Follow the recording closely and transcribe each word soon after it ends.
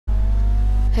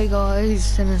Hey guys,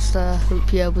 Sinister,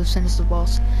 hope you're able to Sinister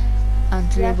Boss, and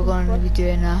today we're going to be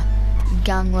doing a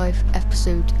Gang Life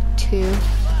episode 2.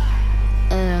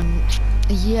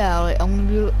 Yeah, like I'm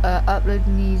gonna be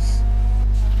uploading these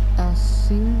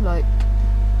soon,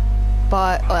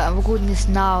 but I'm recording this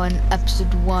now, and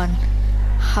episode 1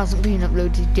 hasn't been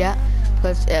uploaded yet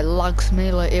because it lags me.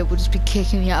 Like it will just be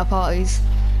kicking me out of parties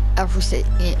every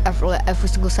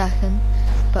single second.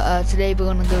 But today we're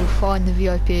gonna go find the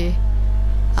VIP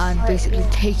and basically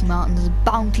take him out, and there's a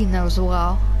bounty in there as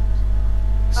well.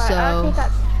 So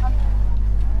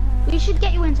we should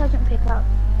get you in so I can pick up.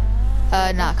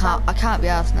 No, I can't be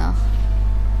asked now.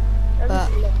 But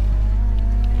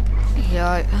yeah,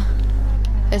 right.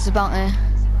 It's a bounty.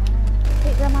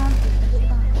 Pick them out.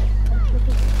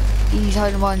 He's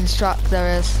hiding behind this truck.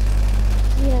 There is.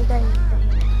 Yeah, there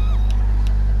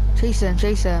he is.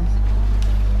 Chase him.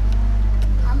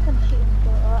 I'm gonna shoot him.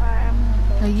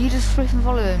 No, you just freaking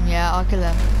follow him. Yeah, I'll kill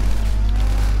him.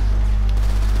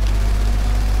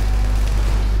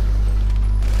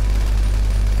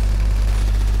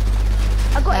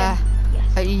 I got him. Yes.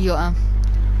 Oh, you got him.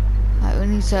 Right, we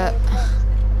need to.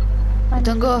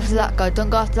 Don't go after that guy.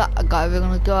 Don't go after that guy. We're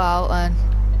gonna go out and.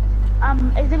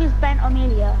 His name is Ben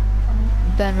Amelia.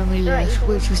 Ben Amelia.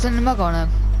 Wait, should we send a mug on him?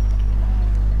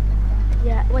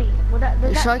 Yeah. Wait.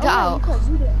 Should I get out?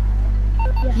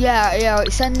 Yeah.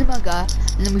 Right, send the mugger,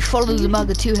 and then we follow the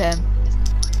mugger to him.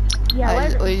 Yeah.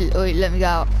 Right, wait, let me go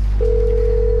out.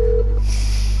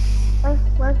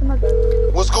 Where's the mugger?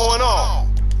 What's going on?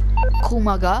 Cool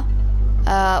mugger.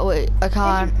 Wait, I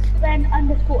can't. Ben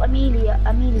 _ Amelia.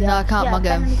 No, I can't mug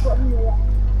him.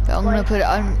 But I'm gonna put it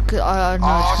on. I know I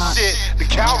Oh can't. shit, the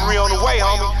cavalry on the way,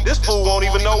 homie. This fool won't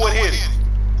even know what hit him.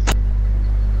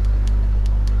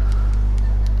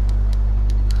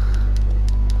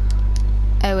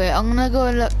 Anyway, I'm gonna go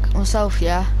and look myself,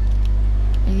 yeah?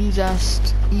 And you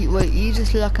just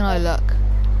look and I look.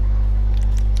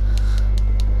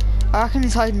 I reckon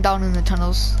he's hiding down in the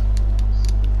tunnels.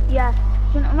 Yeah.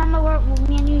 Do you remember where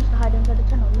me and you used to hide under the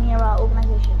tunnel near our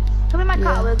organisation? Come in my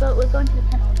car. We're going to the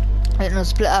tunnel. I don't know,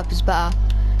 split up is better.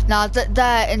 Now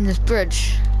they're in this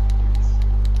bridge.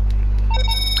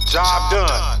 Job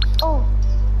done. Oh.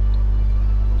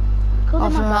 Kill the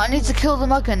mugger. I need to kill the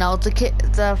mugger now to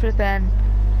flipping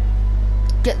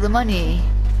get the money.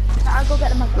 I'll go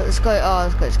get the mugger. But this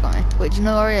guy's got me. Wait, do you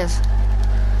know where he is?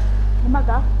 The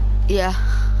mugger? Yeah.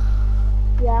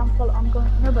 Yeah, I'm going.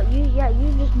 No, but you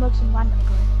just mug some random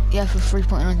guy. Yeah, for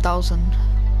 3.9 thousand.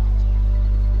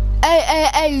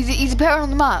 Hey, he's appearing on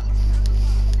the map.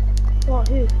 What,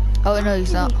 who? Oh, no,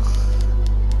 he's not. No.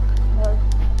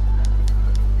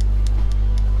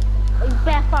 Oh, he's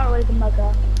very far away, the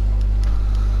mugger.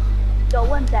 Yo,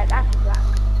 one's dead, that's black.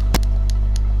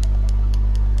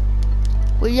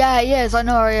 Well, yeah, he is. I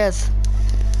know where he is.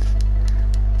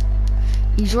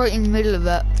 He's right in the middle of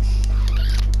it.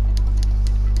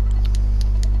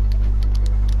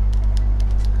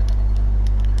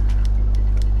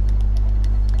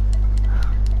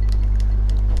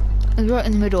 He's right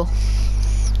in the middle.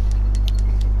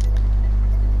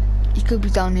 He could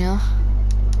be down here.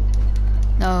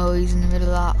 No, he's in the middle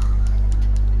of that.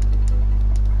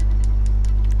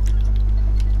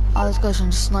 Oh, this guy's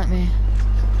trying to snipe me.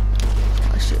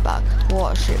 What a shit bag.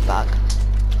 What a shit bag.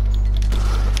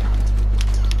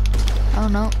 Oh,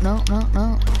 no. No.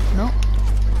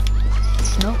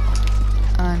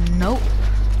 And nope.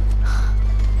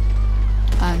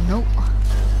 And nope.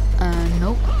 And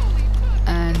nope.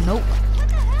 And nope.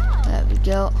 There we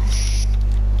go.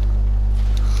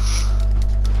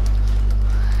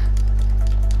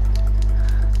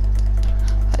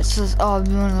 It says, oh, I've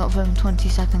been running up for 20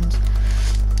 seconds.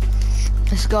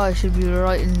 This guy should be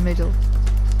right in the middle.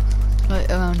 Right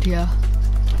around here.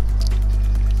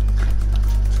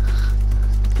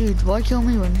 Dude, why kill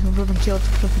me when you can flipping kill the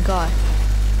flipping guy?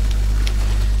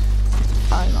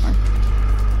 I don't know.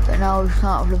 But now we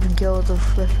can't flipping kill the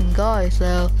flipping guy,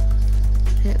 so...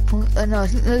 no, I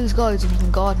think those guys are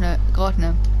flipping guarding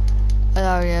him. Oh,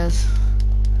 there he is.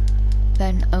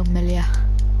 Ben Amelia.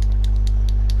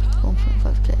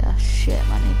 1.5k, that's shit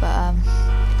money, but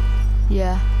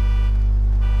yeah.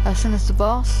 Sinister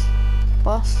boss.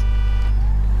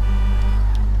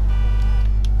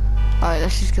 Alright,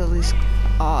 let's just kill these.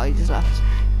 Oh, he just left.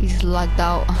 He just lagged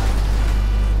out.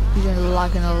 He's been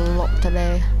lagging a lot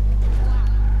today.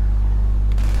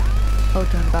 Oh,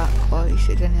 turn back. Well, he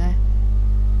should anyway.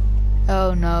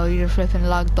 Oh no, you just flipping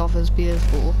lagged off his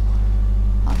PS4.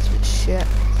 That's a bit shit.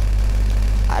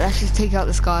 Alright, let's just take out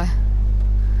this guy.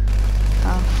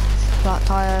 Flat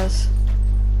tires.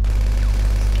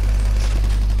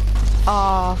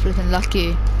 Ah, flipping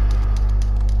lucky.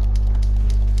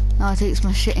 Now he takes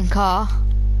my shit in car.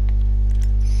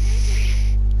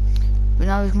 But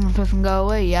now he's gonna flip and go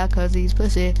away, yeah, cause he's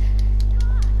pussy.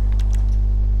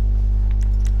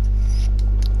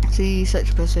 See, he's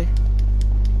such a pussy.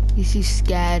 He's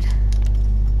scared.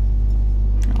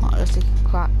 You know what, let's take a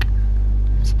crack.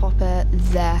 Let's pop it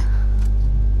there.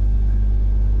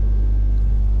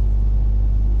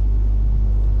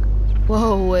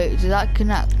 Whoa, wait, did that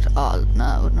connect? Oh, no,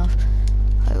 I wouldn't have.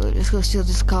 Right, wait, let's go steal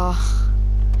this car.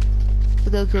 Let's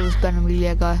go kill this Ben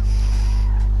Amelia guy.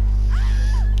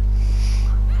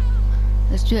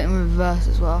 Let's do it in reverse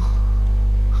as well.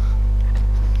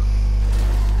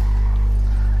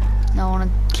 Now I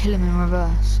want to kill him in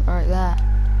reverse, right there.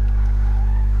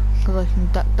 Because I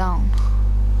can duck down.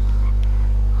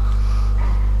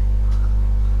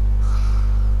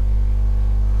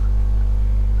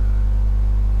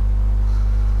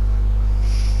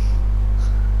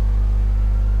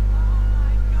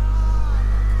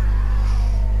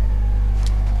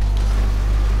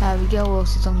 There we go,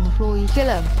 whilst he's on the floor, you kill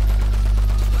him.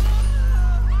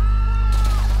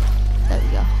 There we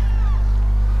go.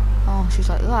 Oh, she's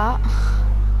like that.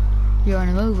 You run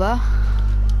him over.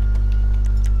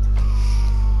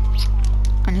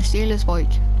 And you steal his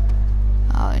bike.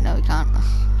 Oh, no, we can't.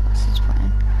 That's his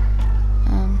plan.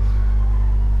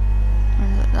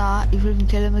 And like that, you can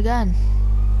kill him again.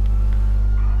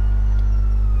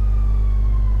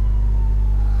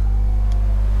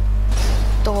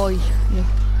 Die. You're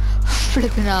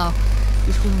flipping out.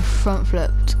 Just being front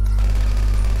flipped.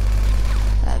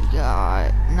 There we go.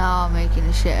 Alright, now I'm making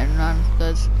a shit and run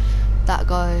because that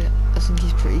guy, I think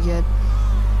he's pretty good.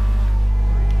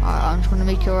 Alright, I'm just gonna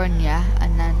make a run, yeah,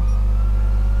 and then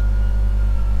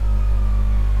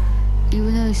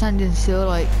even though he's standing still,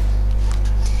 like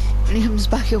when he comes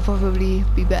back he'll probably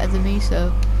be better than me,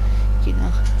 so you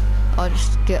know, I'll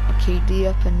just get my KD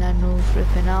up and then we'll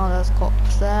flipping out. There's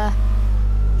cops there.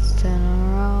 Let's turn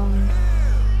around.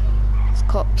 There's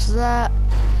cops there.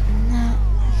 No.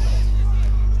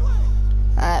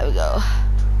 There we go.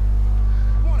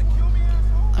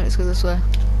 Right, let's go this way.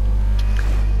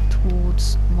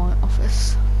 Towards my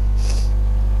office.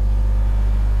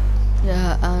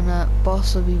 Yeah, and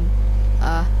boss will be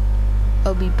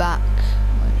I'll be back.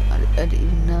 I don't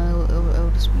even know,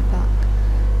 it'll just be back.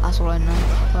 That's all I know.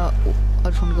 But I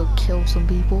just want to go kill some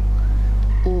people.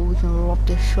 Or we can rob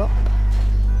this shop.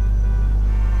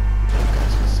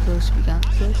 That's supposed to be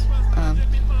gangsters.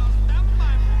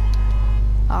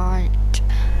 Alright.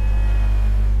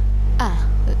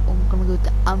 I'm gonna go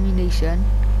to ammunition.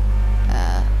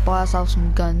 Buy ourselves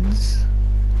some guns.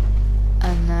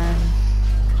 And then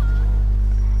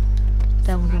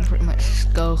we can pretty much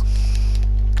just go.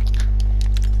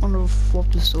 I want to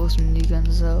swap the store some new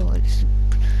guns though. I just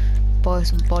buy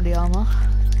some body armor.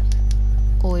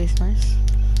 Always nice.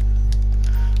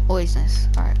 Always nice.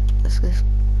 Alright, let's go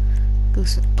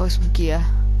buy some gear.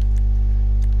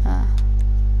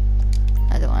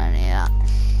 I don't want any of that.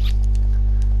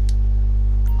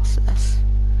 What's this?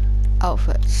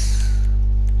 Outfits.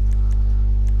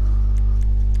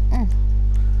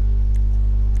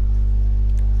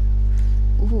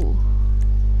 Ooh,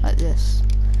 like this.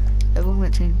 Everyone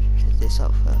went to this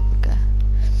outfit. Okay.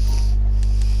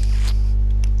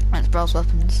 Let's browse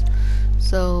weapons.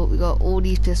 So we got all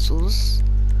these pistols.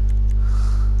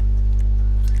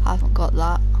 I haven't got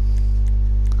that.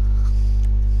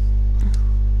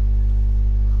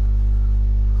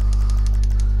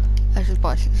 I should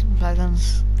buy some flag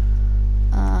guns.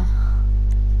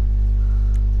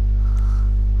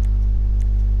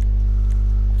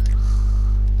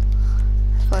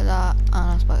 Let's buy that, and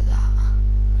let's buy that.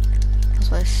 Let's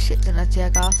buy shit in a tear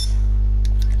gas.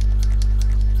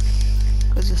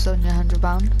 Because it's only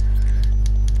 £100.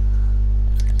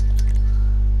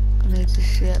 I need this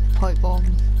shit, pipe bomb.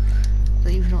 I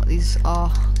don't even know what these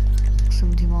are.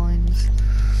 70 mines.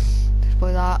 Let's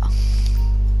buy that.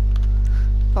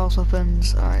 False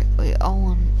weapons. Alright, wait, I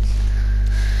want.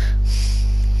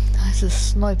 It's a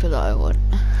sniper that I want.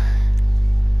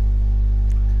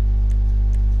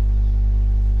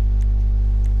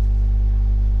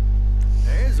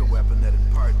 There's a weapon that'd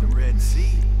part the Red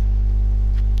Sea.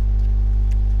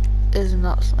 Isn't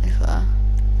that sniper?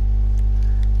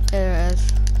 Here it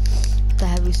is. The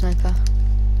heavy sniper.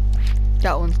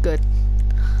 That one's good.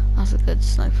 That's a good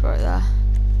sniper right there.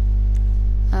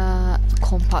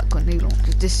 Compact grenade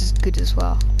launcher. This is good as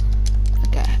well.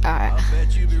 Okay, alright. I'll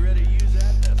bet you'll be ready to use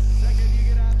that the second you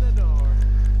get out the door.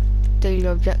 Daily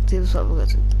objectives. What we've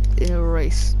got in a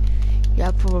race. Yeah,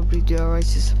 I'll probably do a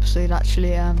race this episode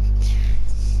actually.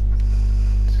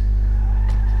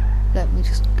 Let me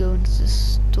just go into the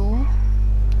store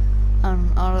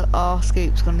and I'll our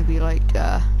escape's gonna be like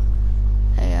thingy.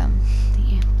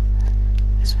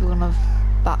 So we're gonna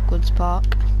have backwards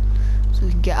park, so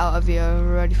we can get out of here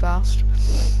really fast.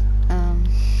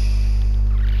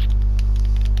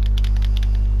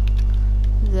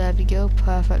 There we go,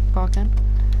 perfect parking.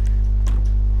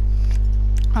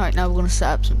 Alright, now we're gonna set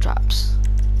up some traps.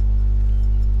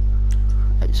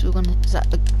 Right, so we're gonna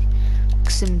set the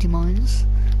proximity mines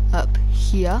up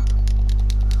here,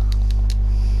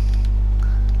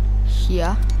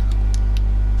 here,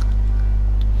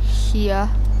 here,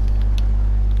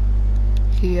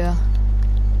 here,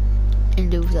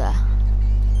 and over there.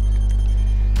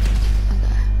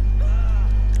 Okay.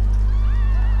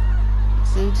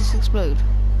 So they just explode.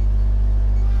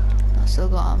 I still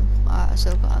got him. I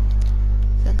still got him.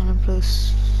 They're gonna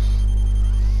close.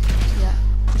 Yeah.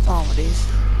 Oh, what is?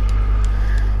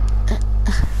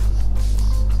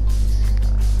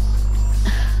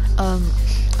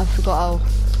 I forgot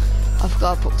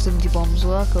how proximity bombs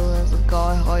work. Oh, there's a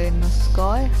guy high in the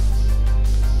sky.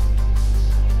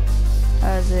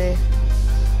 There's he?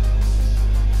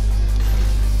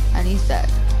 And he's dead.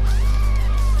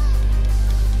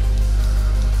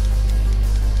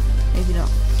 Maybe not.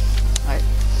 Right.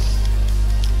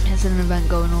 There's an event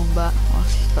going on, but well,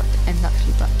 it's about to end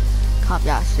actually, but can't be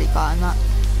actually part in that.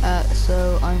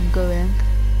 So I'm going.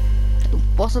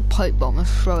 What's a pipe bomb?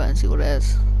 Let's throw it and see what it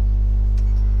is.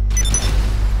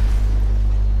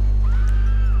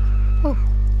 Oh,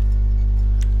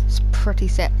 it's pretty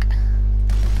sick.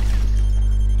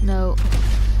 No.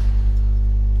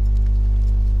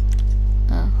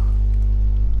 Oh.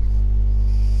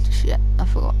 Shit, I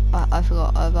forgot. I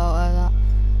forgot about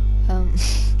that.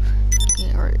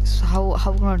 Yeah, right. So how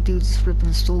we're gonna do this flip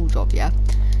and stall job? Yeah,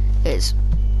 it's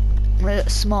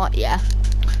smart. Yeah.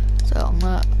 So I'm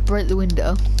gonna break the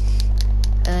window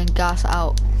and then gas it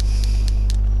out.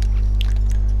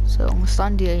 So I'm gonna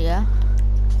stand here. Yeah.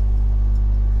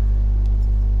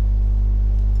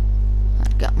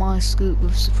 Get my scoop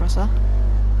with suppressor.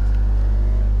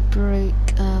 Break,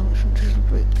 which one does it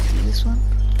break? This one?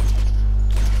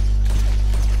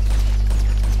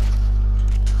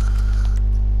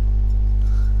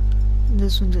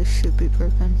 This one just should be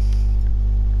broken.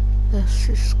 Let's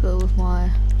just go with my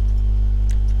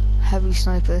heavy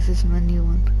sniper. This is my new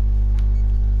one.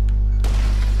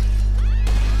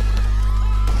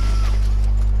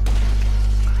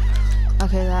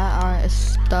 Okay, alright,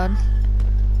 it's done.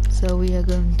 So we are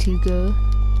going to go,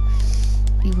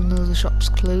 even though the shop's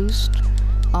closed,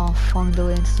 I'll find a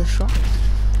way into the shop.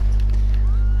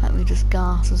 Let me just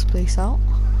gas this place out.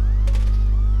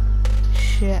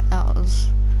 Shit, that was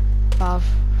bad.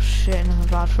 Shit, another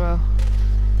bad throw.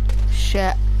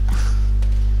 Shit.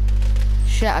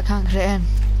 Shit, I can't get it in.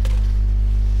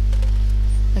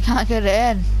 I can't get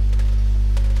it in.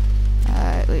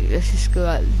 Alright, wait, let's just go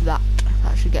like that.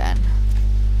 That should get in.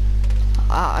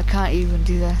 I can't even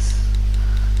do this.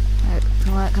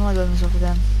 Right, can I go myself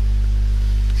again?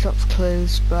 Shop's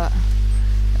closed, but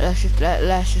let's just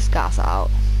gas it out.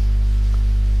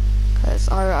 Cause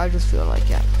I just feel like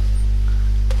it.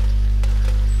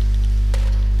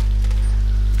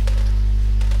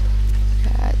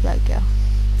 Okay, there we go.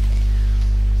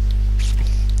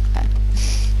 Okay.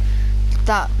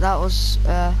 That was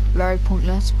very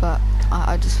pointless, but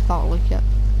I just felt like it.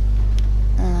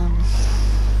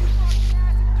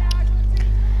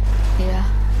 Yeah,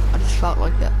 I just felt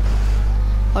like it.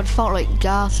 I just felt like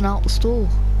gassing out the stall,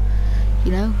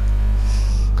 you know?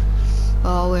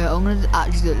 Oh wait, I'm gonna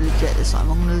actually do it legit this time.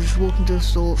 I'm gonna just walk into the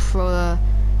store, throw a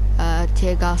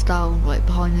tear gas down like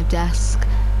behind the desk,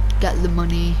 get the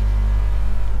money,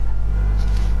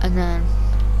 and then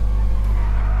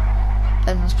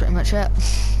that's pretty much it.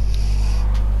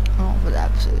 Not for the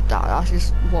episode. That's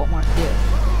just what I want to do.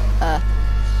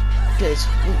 Because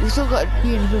we still got a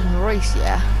universal race,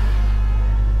 yeah.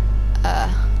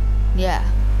 Yeah.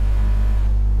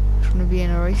 Just wanna be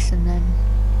in a race and then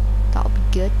that'll be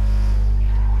good.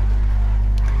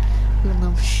 Even though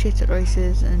I'm shit at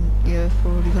races, and you're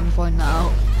probably gonna find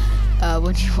that out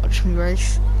when you watch me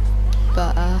race.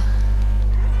 But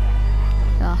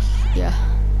yeah.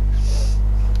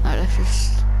 Alright, let's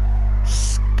just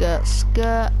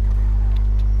skirt.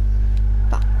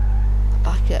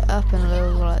 Back it up and a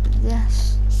little like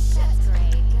this.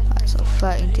 Alright, so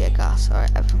 13 tear gas.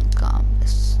 Alright, everyone's calm.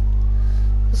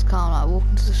 Just calm, like walk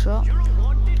into the shop. You're a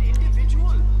wanted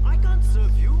individual. I can't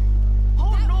serve you.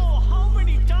 Oh no, how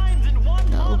many times in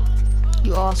one month?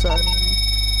 You are serving me.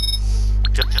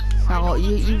 Now what,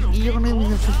 you're gonna give me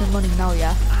the flipping money now,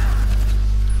 yeah?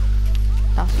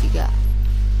 That's what you get.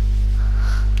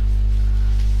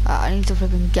 I need to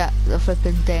flipping get the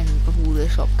flipping thing before the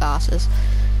shop gases.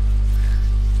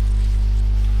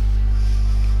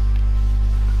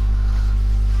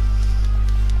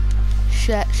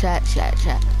 Shit. Right,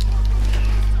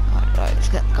 let's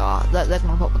get the car. They're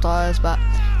gonna pop the tires, but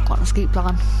got an escape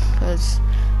plan, because,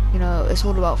 you know, it's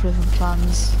all about flipping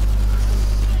plans.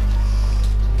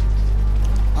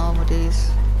 Oh my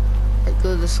days. Right,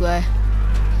 go this way.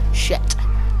 Shit.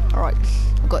 Alright,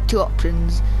 I've got two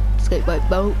options. Escape by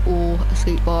boat or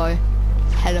escape by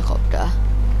helicopter.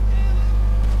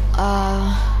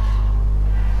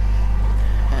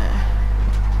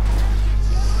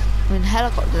 I mean,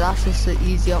 helicopter, that's just the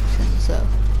easy option, so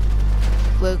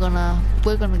we're gonna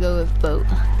go with boat,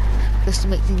 just to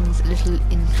make things a little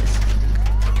interesting.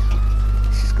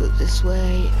 Let's just go this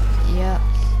way. Yep.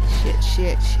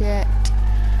 Shit.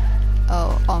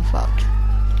 Oh, I'm fucked.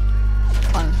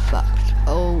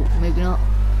 Oh, maybe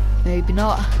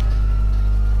not.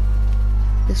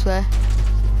 This way.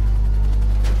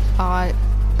 Alright.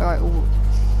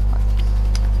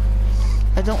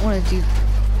 I don't want to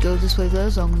go this way though,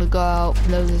 so I'm gonna go out,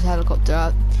 blow this helicopter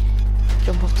out,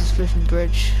 jump off this flipping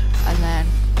bridge, and then,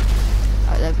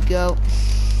 alright, there we go.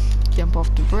 Jump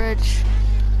off the bridge.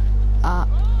 How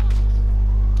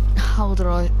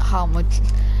am I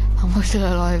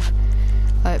still alive?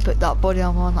 Alright, put that body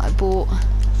armor on that I bought,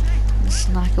 and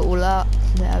snack it all up.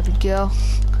 There we go.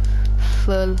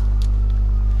 Full.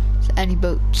 So any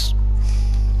boats?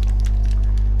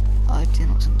 I do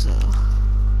not think so.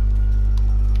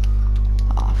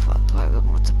 Oh fuck, right, we're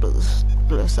going to blow this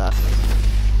up.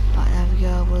 Right, there we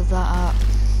go, blow that up.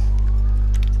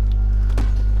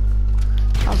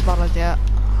 That was a bad idea.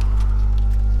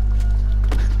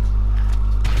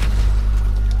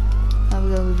 There we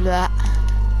go, we blew that.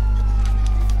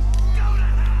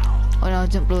 Oh no, I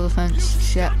didn't blow the fence,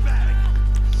 shit.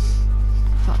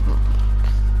 Fuck.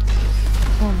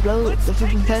 Come on, blow the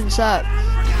freaking fence up.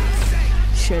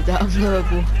 Shit, that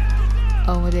unblowable.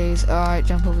 Oh my days. Alright,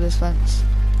 jump over this fence.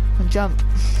 And jump.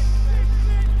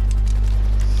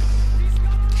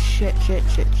 Shit.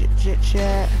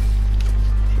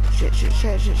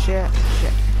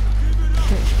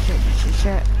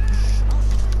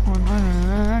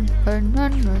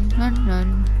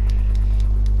 Run.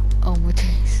 Oh my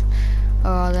days.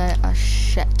 Oh, they are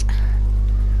shit.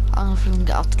 I don't know if we can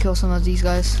get out to kill some of these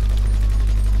guys.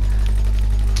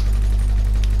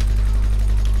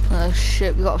 Oh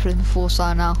shit, we got a flipping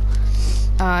foresight now.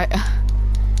 Alright.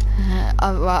 Right,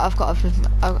 I've got a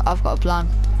plan.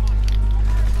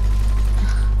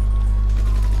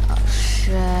 Oh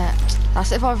shit.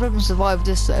 That's if I flipping survive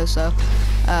this though, so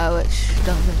which I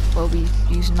don't think we'll be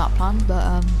using that plan,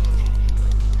 but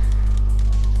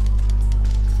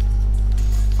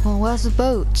come on, where's the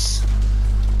boats?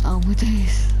 Oh my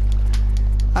days.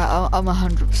 I'm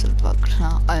 100% bugged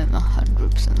now. I am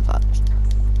 100% bugged.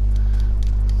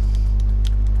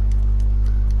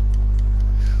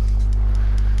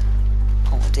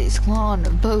 Days, come on,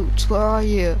 boats, where are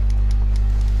you?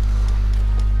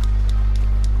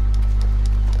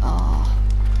 Oh.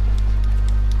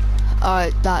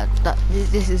 Alright,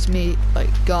 this is me, like,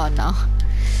 gone now.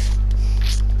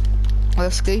 We're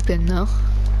escaping now,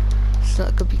 so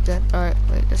that could be good. Alright,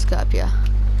 wait, let's get up here.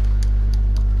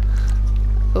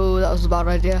 Oh, that was a bad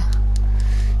idea.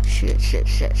 Shit.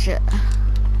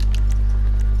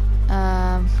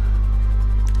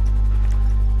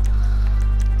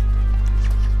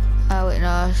 Oh wait,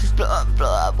 no, let's just blow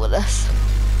up with this.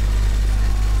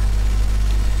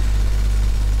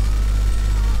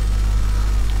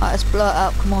 Alright, let's blow it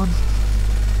up, come on.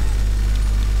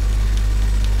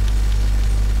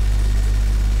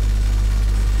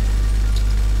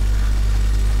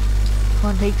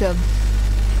 Come on, take him.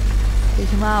 Take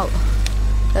him out.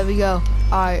 There we go.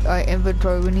 Alright,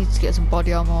 inventory, we need to get some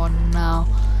body armor on now.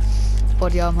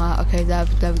 Body armor, okay, there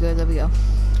we go.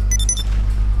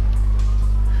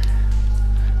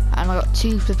 And I got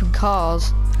two flipping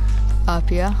cars up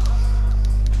here.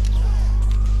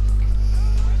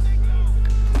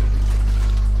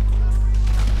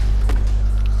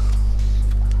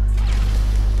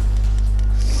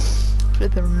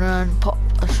 Flipping run, pop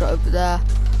a shot over there.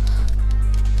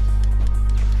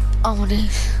 Oh my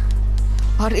days.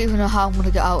 I don't even know how I'm gonna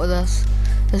get out of this.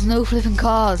 There's no flipping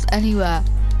cars anywhere.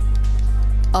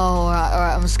 Oh,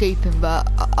 alright, I'm escaping, but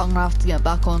I'm gonna have to get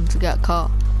back on to get a car.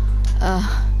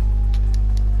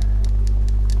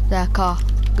 There, car.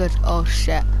 Good. Oh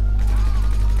shit.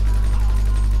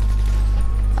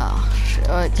 Oh shit.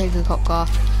 Alright, take a cop car.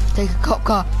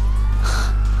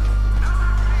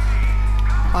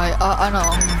 Alright, I know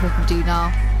what I'm gonna fucking do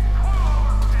now.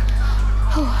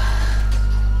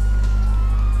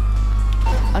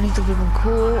 I need to give him a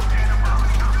call.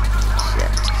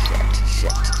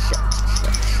 Shit.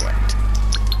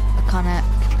 Mechanic.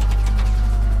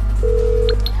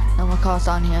 No, my car car's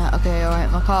down here. Okay,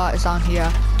 alright, my car is down here.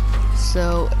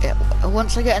 So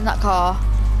once I get in that car,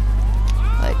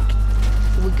 like,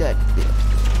 we're good.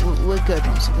 We're good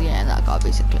once we get in that car,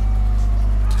 basically.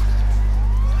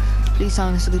 Please tell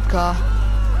me it's a good car.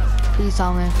 Please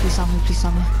tell me, please tell me, please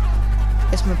tell me.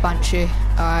 It's my Banshee.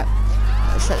 Alright,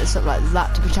 let's set this up like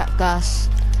that to protect us.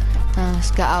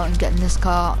 Let's get out and get in this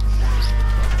car.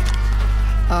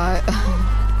 Alright.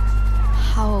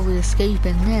 How are we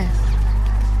escaping this?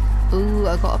 Ooh,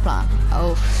 I got a plan.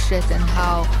 Oh shit, and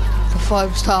how? The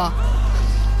 5-star.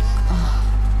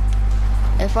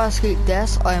 If I escape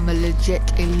this, I am a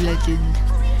legend.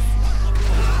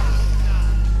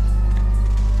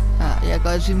 Yeah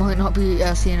guys, we might not be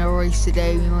seeing a race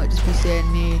today, we might just be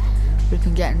seeing me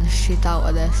flipping getting the shit out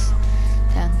of this.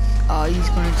 And he's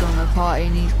gonna join my party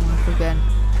and he's gonna flipping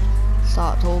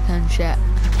start talking shit.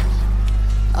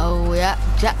 Oh yeah,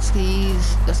 jet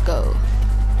skis, let's go.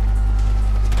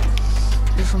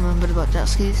 Just remembered about jet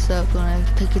skis, so I'm gonna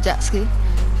pick a jet ski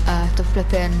to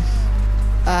flip in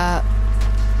the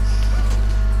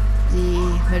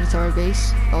military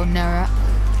base or near it,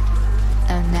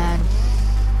 and then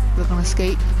we're gonna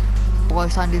skate by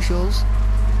sandy shores.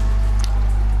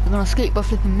 We're gonna skate by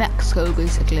flipping Mexico,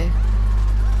 basically.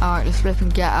 Alright, let's flip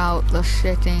and get out the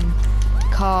shitting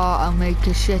car and make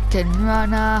a shitting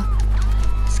runner.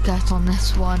 Let's get on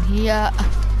this one here.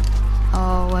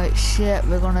 Oh wait, shit,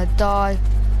 we're gonna die.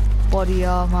 Body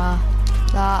armor,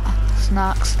 that,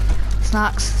 snacks,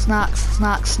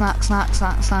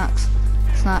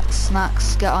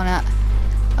 get on it.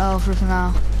 Oh, flipping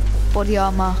now. Body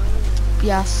armor,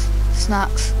 yes,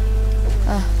 snacks.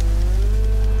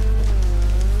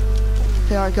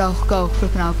 Okay, alright, go,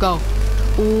 flipping out, go.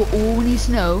 All we need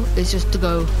to know is just to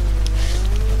go.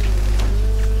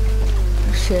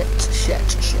 Shit.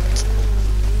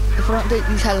 If I don't take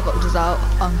these helicopters out,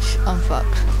 I'm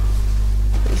fucked.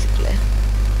 Basically.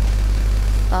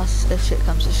 That's if shit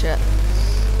comes to shit.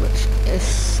 Which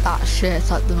is at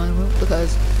shit at the moment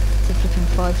because it's a flipping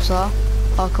 5-star.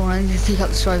 Oh come on, I need to take out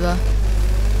the driver.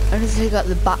 I need to take out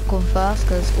the back one first,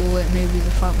 because or it may be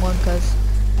the front one, because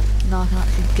now I can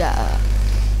actually get it.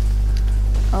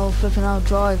 Oh flipping out,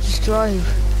 drive, just drive.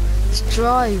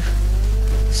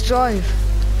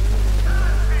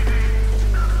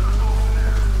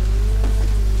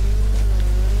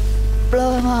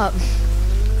 Blow him up.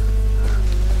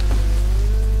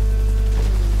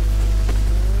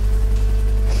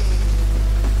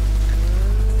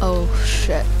 Oh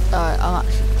shit. Alright,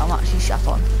 I'm actually shut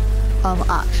on. I'll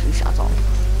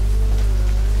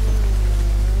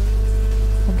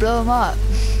blow him up.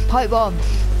 Pipe bomb.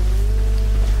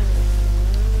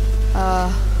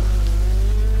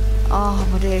 Oh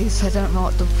my days, I don't know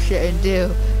what to shit and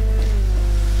do.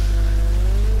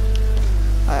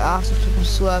 I have to freaking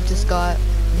swerve this guy.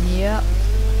 Yep.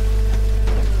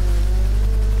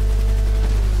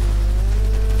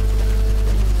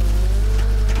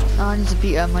 No, I need to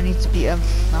beat him.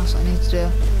 That's what I need to do.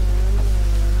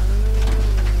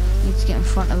 I need to get in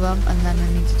front of him and then I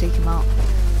need to take him out.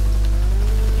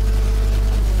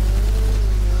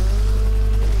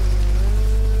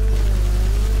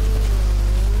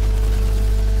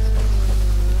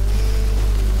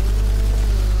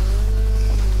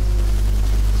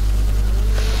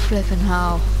 Flipping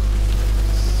how?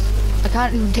 I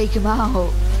can't even take him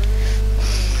out.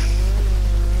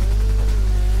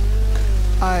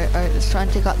 Alright, let's try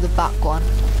and take out the back one.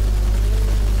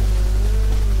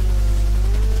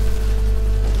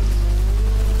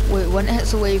 Wait, when it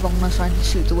hits the wave, I'm gonna try and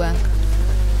shoot the wing.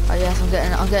 Oh yes, I'm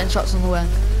getting shots on the wing.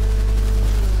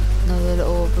 Another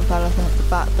little propeller thing at the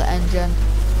back, the engine.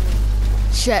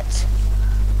 Shit.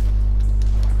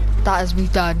 That is me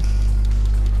done.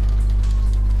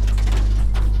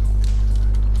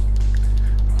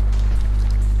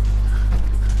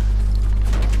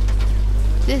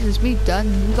 This is me done.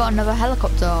 We got another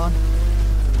helicopter on.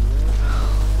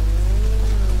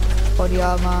 Body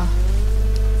armor.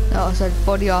 No, I said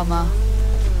body armor.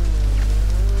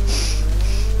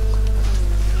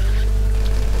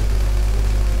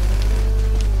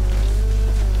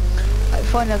 I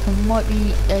find I might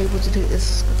be able to take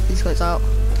these guys out.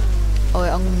 Oh wait,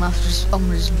 I'm gonna just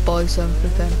buy some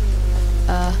flipping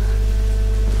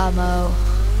ammo.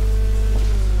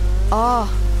 Ah.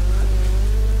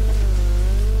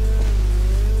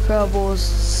 Curveballs,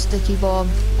 sticky bomb.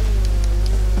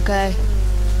 Okay.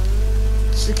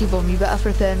 Sticky bomb, you better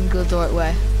flipping go the right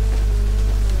way.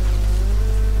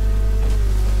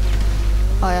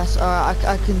 Oh yes, alright,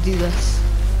 I can do this.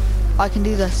 I can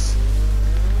do this.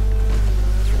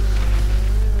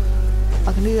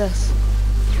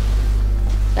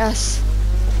 Yes.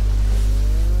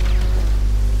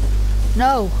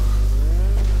 No.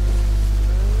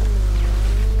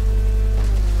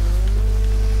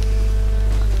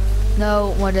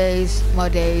 No, my days.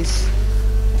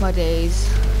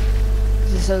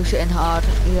 This is so shitting hard.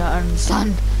 You don't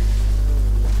understand.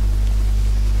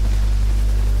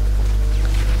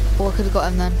 Oh, I could have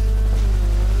got him then.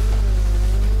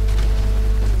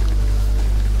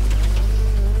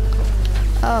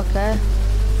 Okay.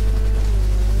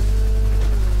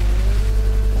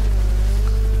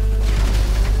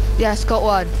 Yes, got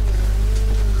one.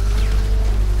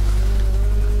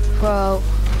 Bro.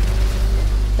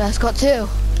 Yes, got two.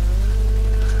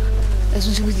 This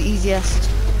one should be the easiest.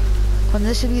 When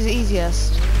this should be the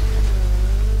easiest.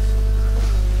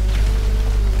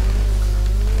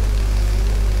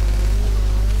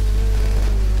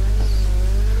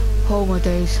 Oh my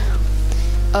days.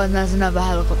 Oh, and there's another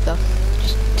helicopter.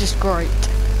 Just great.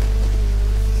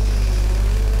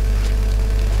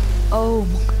 Oh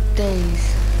my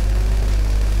days.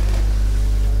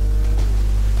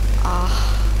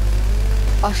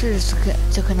 I should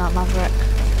have taken out Maverick.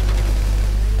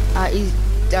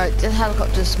 This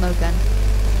helicopter's smoking.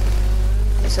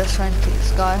 It's just trying to take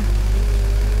this guy.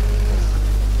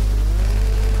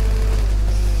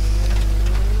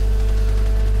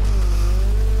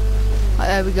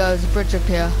 There we go, there's a bridge up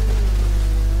here.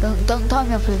 Don't tell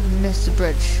me I've missed the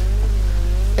bridge.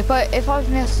 If I've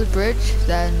missed the bridge,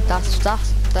 then that's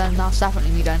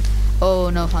definitely me then.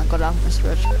 Oh no, thank God I haven't missed the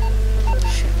bridge.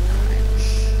 Shit.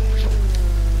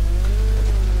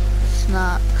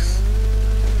 Snacks.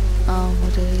 Oh my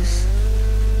days.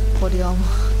 Body armor.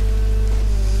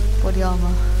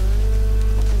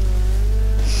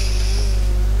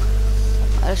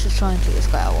 Let's just try and take this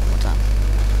guy out one more time.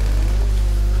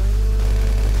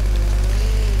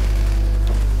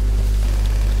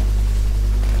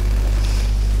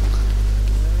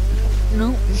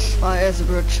 No. Oh, here's the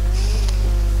bridge.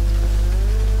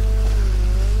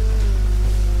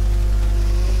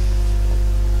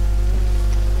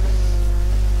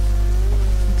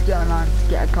 Let's get online, let's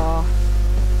get a car.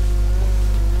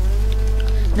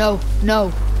 No.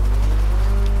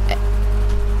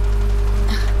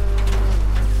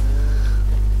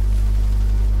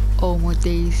 Oh my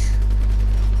days.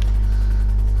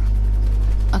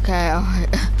 Okay,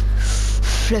 alright.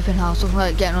 Flipping house, I'm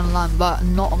like getting on the line, but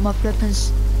not on my flipping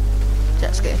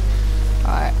jet ski.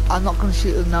 Alright, I'm not gonna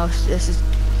shoot him now. This is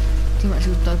too much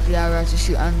of the area to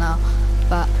shoot him now.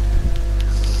 But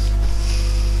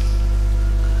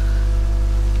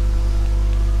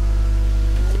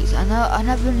geez, I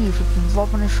never knew flipping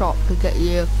robbing a shop could get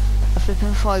you a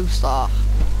flipping 5-star.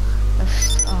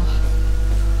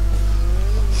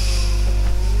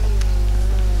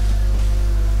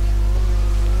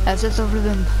 There's just a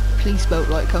flipping police boat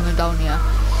like coming down here.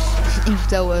 If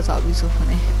there was, that would be so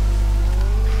funny.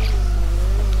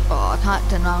 Oh, I can't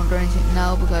turn around or anything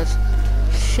now because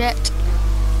shit,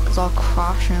 because I'll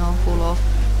crash and I'll fall off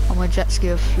and my jet ski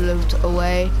will float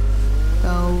away.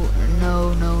 No.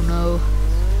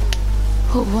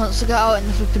 Who wants to get out in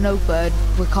the flipping open?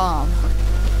 We're calm.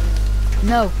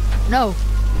 No.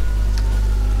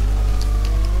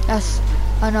 Yes,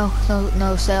 I know.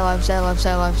 No, stay alive. Stay,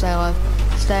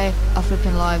 I'm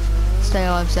flipping alive. Stay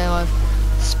alive.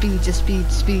 Speed.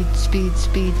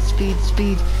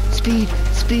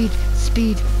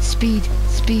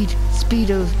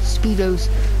 Speedos.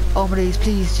 Oh my days,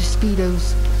 please, just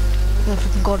speedos. I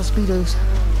freaking god of speedos.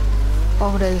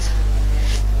 Oh my days.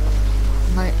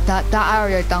 Like that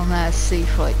area down there is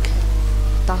safe. Like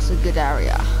that's a good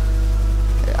area.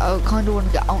 I kind of want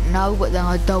to get out now, but then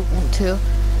I don't want to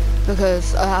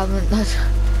because I haven't.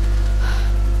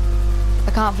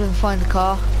 I can't even find a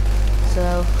car,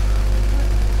 so.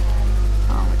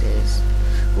 Oh my days.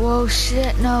 Whoa,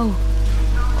 shit, no.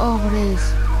 Oh my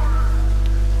days.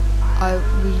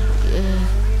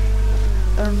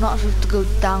 I'm not supposed to go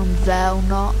down there or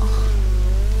not.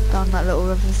 Down that little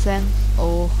river thing,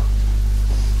 or.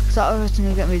 Because that river's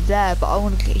gonna get me there, but I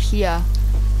want to get here,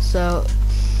 so.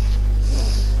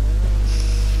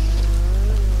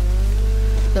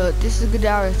 So this is a good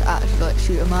area to actually like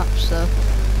shoot them up, so.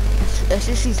 It's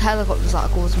just these helicopters that are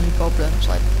causing me problems,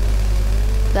 like,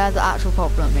 they're the actual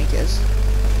problem makers.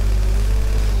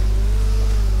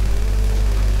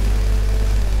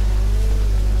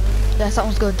 Yes, that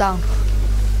one's going down.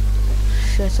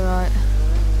 Shit, alright.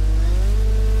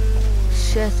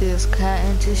 Shit is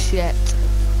getting to shit.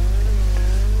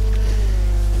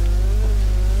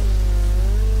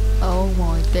 Oh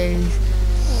my days.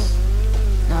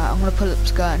 Alright, I'm gonna pull up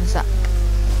skirt in a sec.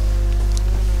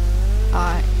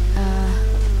 Alright.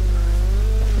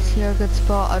 Is here a good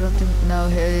spot? I don't think. No,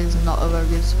 here is not a very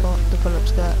good spot to pull up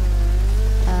skirt.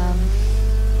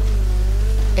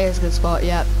 Here's a good spot.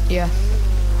 Yeah.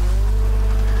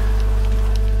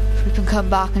 We can come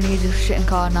back and use a shitting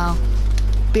car now.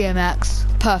 BMX,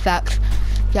 perfect.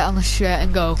 Get on the shit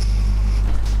and go.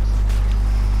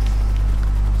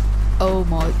 Oh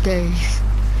my days.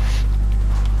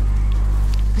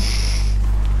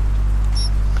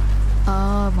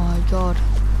 Oh my god.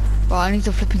 Right, I need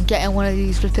to flipping get in one of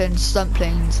these flipping stunt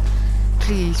planes.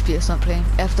 Please be a stunt plane.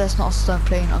 If there's not a stunt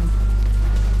plane,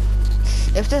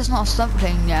 if there's not a stunt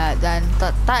plane yet, then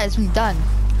that is me done.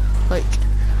 Like.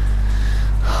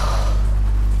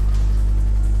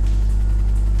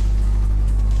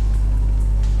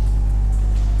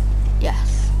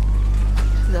 Yes.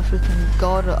 The freaking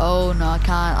god. Oh no, I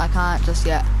can't just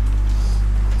yet.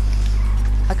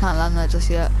 I can't land there just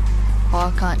yet.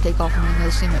 Oh, I can't take off. I mean,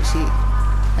 there's too much heat.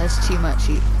 There's too much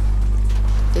heat.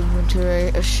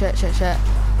 Inventory. Oh, shit.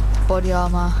 Body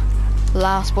armor.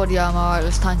 Last body armor. Alright,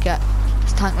 let's tank it.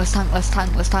 Let's tank.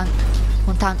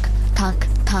 One tank.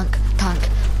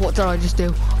 What did I just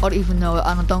do? I don't even know it,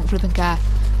 and I don't flipping care.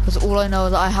 Because all I know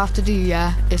that I have to do,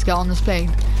 yeah, is get on this plane.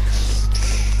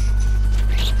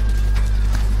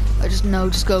 I just know,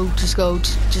 just go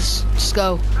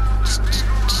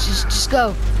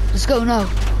now.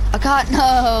 I can't,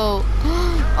 no.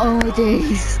 Oh my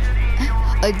days.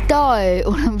 I die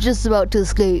when I'm just about to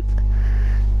escape.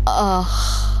 Oh,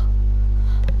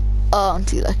 I'm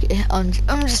too lucky. I'm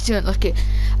just too unlucky.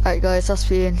 Alright guys, that's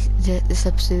been this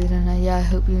episode, and yeah, I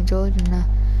hope you enjoyed, and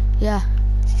yeah,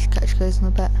 catch you guys in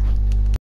a bit.